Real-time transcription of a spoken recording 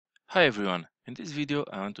Hi everyone, in this video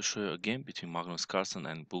I want to show you a game between Magnus Carlsen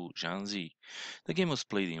and Bu Xiangzhi. The game was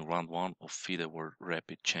played in round 1 of FIDE World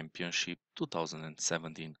Rapid Championship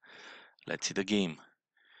 2017. Let's see the game.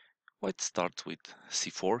 White starts with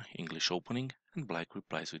c4, English opening, and black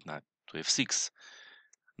replies with knight to f6,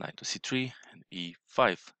 knight to c3 and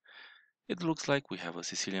e5. It looks like we have a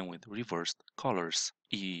Sicilian with reversed colors.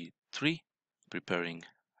 e3, preparing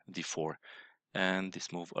d4, and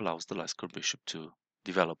this move allows the last square bishop to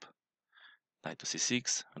develop. Knight to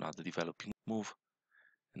c6, another developing move,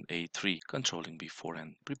 and a3, controlling b4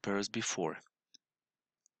 and prepares b4.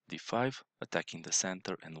 d5, attacking the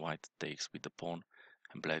center, and white takes with the pawn,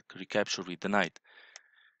 and black recapture with the knight.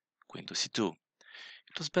 Queen to c2.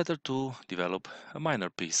 It was better to develop a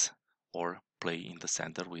minor piece, or play in the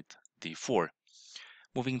center with d4.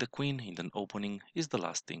 Moving the queen in the opening is the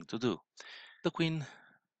last thing to do. The queen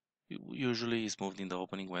usually is moved in the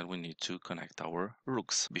opening when we need to connect our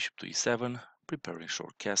rooks. Bishop to e7, preparing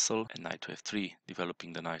short castle, and knight to f3,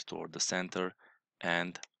 developing the knight toward the center,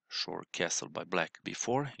 and short castle by black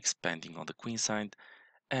b4, expanding on the queen side,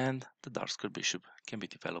 and the dark square bishop can be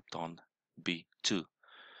developed on b2.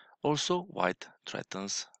 Also, white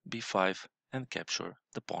threatens b5 and capture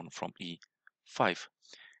the pawn from e5.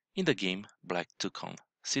 In the game, black took on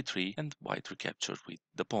c3 and white recaptured with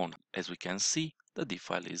the pawn. As we can see, the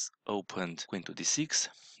d-file is opened. Queen to d6,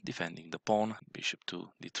 defending the pawn, bishop to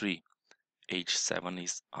d3. h7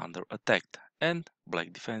 is under attack, and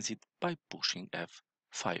black defends it by pushing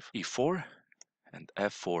f5, e4 and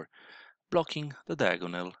f4, blocking the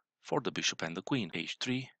diagonal for the bishop and the queen.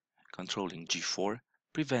 h3, controlling g4,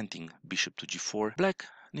 preventing bishop to g4. Black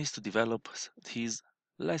needs to develop his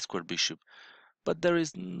last square bishop, but there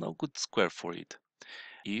is no good square for it.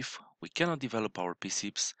 If we cannot develop our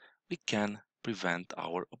bishops, we can prevent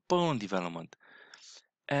our opponent development.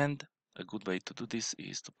 And a good way to do this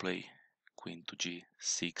is to play queen to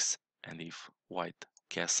g6, and if white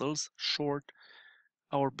castles short,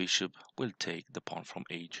 our bishop will take the pawn from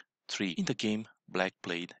h3. In the game, black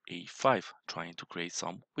played a5, trying to create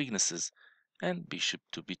some weaknesses, and bishop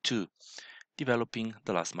to b2, developing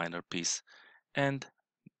the last minor piece, and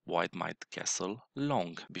white might castle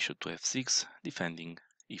long. Bishop to f6, defending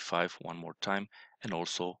e5 one more time, and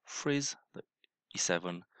also freeze the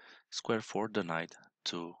e7 square for the knight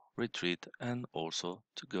to retreat and also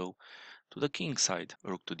to go to the king side.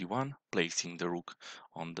 Rook to d1, placing the rook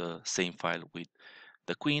on the same file with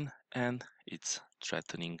the queen, and it's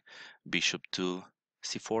threatening bishop to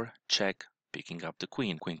c4, check, picking up the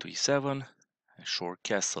queen. Queen to e7, a short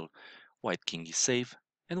castle. White king is safe,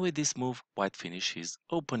 and with this move, white finish his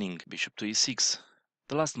opening. Bishop to e6.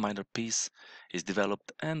 The last minor piece is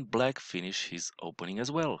developed, and black finish his opening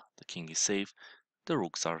as well. The king is safe, the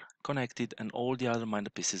rooks are connected, and all the other minor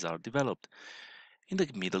pieces are developed. In the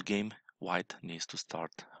middle game, white needs to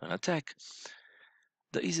start an attack.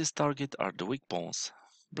 The easiest target are the weak pawns.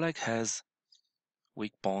 Black has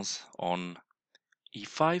weak pawns on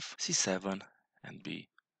e5, c7, and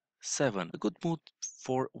b7. A good move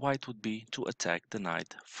for white would be to attack the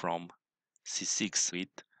knight from c6 with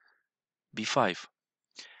b5.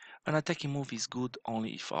 An attacking move is good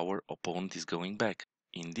only if our opponent is going back.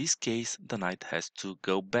 In this case, the knight has to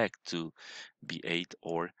go back to b8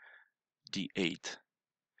 or d8.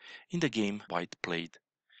 In the game, white played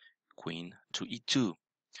queen to e2.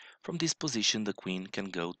 From this position, the queen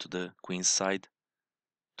can go to the queen's side,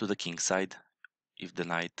 to the king's side, if the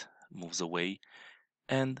knight moves away,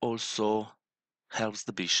 and also helps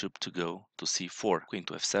the bishop to go to c4. Queen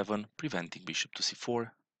to f7, preventing bishop to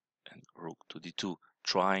c4, and rook to d2,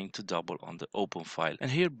 trying to double on the open file. And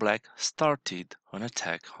here black started an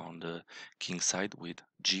attack on the king side with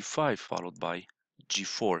g5, followed by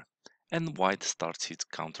g4. And white starts its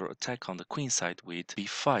counter attack on the queen side with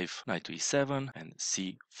b5, knight to e7 and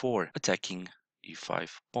c4, attacking e5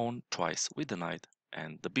 pawn twice with the knight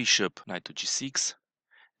and the bishop. Knight to g6,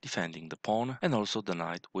 defending the pawn, and also the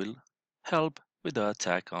knight will help with the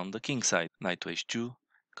attack on the king side. Knight to h2,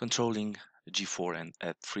 controlling g4 and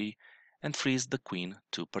f3, and frees the queen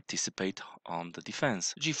to participate on the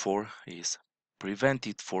defense. g4 is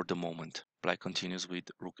prevented for the moment. Black continues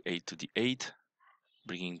with rook a to d8,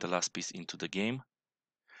 bringing the last piece into the game.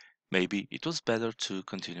 Maybe it was better to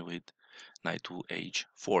continue with knight to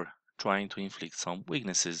h4, trying to inflict some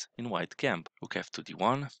weaknesses in white camp. Rook f to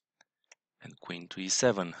d1 and queen to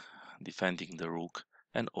e7, defending the rook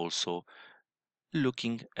and also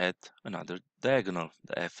looking at another diagonal,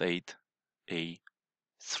 the f8, a3.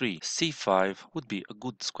 c5 would be a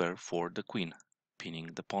good square for the queen,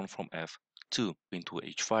 pinning the pawn from f2. Queen to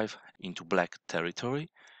h5 into black territory,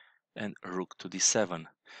 and rook to d7.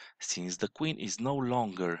 Since the queen is no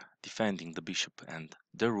longer defending the bishop and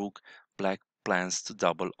the rook, black plans to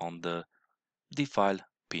double on the d-file,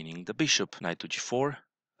 pinning the bishop. Knight to g4,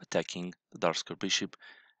 attacking the dark square bishop,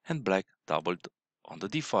 and black doubled on the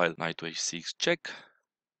d-file. Knight to h6 check,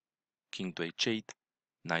 king to h8,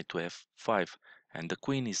 knight to f5, and the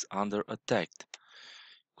queen is under attack.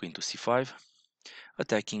 Queen to c5,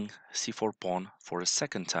 attacking c4 pawn for a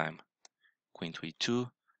second time. Queen to e2,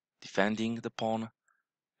 defending the pawn,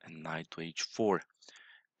 and knight to h4,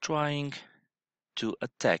 trying to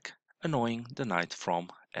attack, annoying the knight from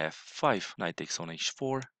f5. Knight takes on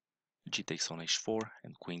h4, g takes on h4,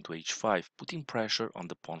 and queen to h5, putting pressure on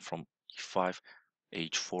the pawn from e5,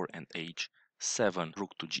 h4, and h7.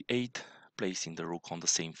 Rook to g8, placing the rook on the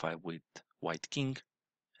same file with white king,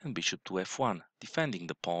 and bishop to f1, defending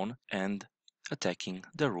the pawn and attacking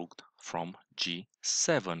the rook from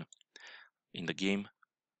g7. In the game,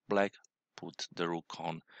 black put the rook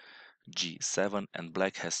on g7, and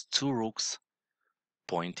black has two rooks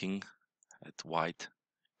pointing at white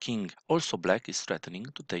king. Also, black is threatening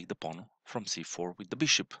to take the pawn from c4 with the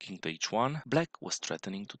bishop. King to h1, black was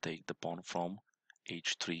threatening to take the pawn from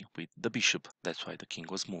h3 with the bishop. That's why the king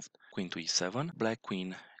was moved. Queen to e7, black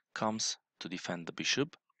queen comes to defend the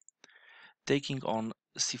bishop. Taking on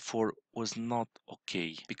c4 was not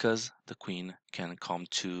okay because the queen can come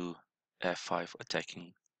to f5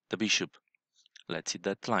 attacking the bishop. Let's see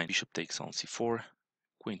that line. Bishop takes on c4,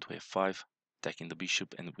 queen to f5, attacking the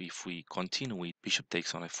bishop, and if we continue with bishop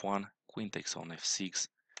takes on f1, queen takes on f6,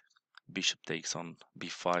 bishop takes on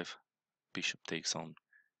b5, bishop takes on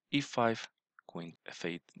e5, queen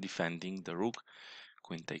f8 defending the rook,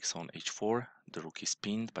 queen takes on h4, the rook is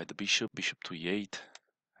pinned by the bishop, bishop to e8,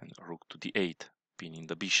 and rook to d8, pinning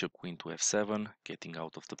the bishop, queen to f7, getting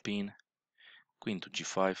out of the pin, queen to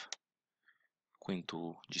g5, queen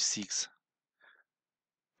to g6,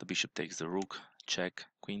 the bishop takes the rook, check,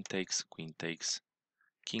 queen takes,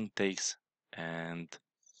 king takes, and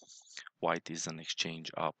white is an exchange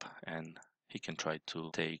up, and he can try to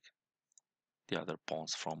take the other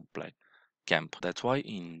pawns from black camp. That's why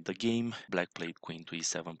in the game black played queen to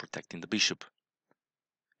e7 protecting the bishop,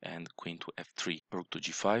 and queen to f3, rook to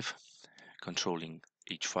g5 controlling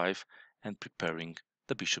h5 and preparing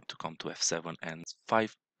the bishop to come to f7, and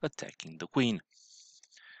 5 attacking the queen.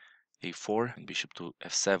 a4 and bishop to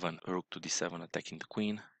f7, rook to d7 attacking the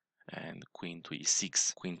queen, and queen to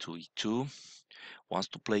e6, queen to e2, wants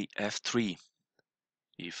to play f3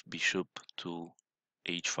 if bishop to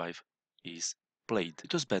h5 is played.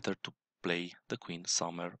 It was better to play the queen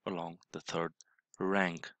somewhere along the third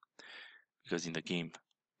rank, because in the game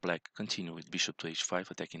black continued with bishop to h5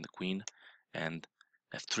 attacking the queen and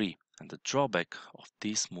f3, and the drawback of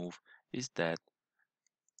this move is that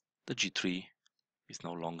the g3 is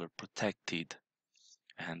no longer protected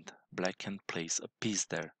and black can place a piece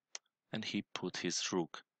there, and he put his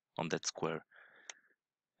rook on that square.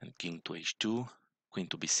 And king to h2, queen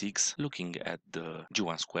to b6, looking at the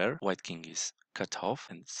g1 square, white king is cut off,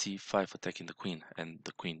 and c5 attacking the queen, and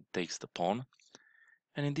the queen takes the pawn.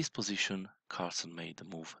 And in this position Carlsen made the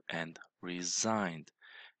move and resigned.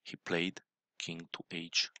 He played king to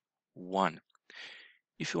h1.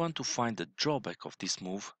 If you want to find the drawback of this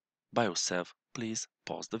move by yourself, please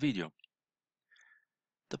pause the video.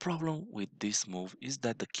 The problem with this move is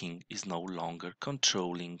that the king is no longer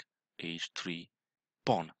controlling h3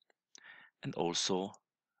 pawn, and also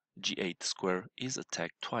g8 square is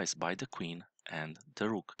attacked twice by the queen and the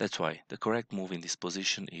rook. That's why the correct move in this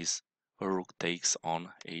position is a rook takes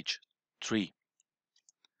on h3,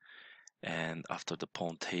 and after the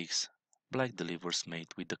pawn takes, black delivers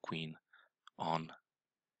mate with the queen on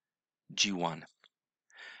g1.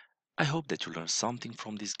 I hope that you learned something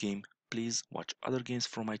from this game. Please watch other games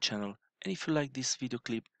from my channel, and if you like this video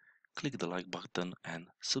clip, click the like button and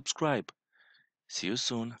subscribe. See you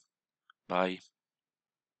soon. Bye.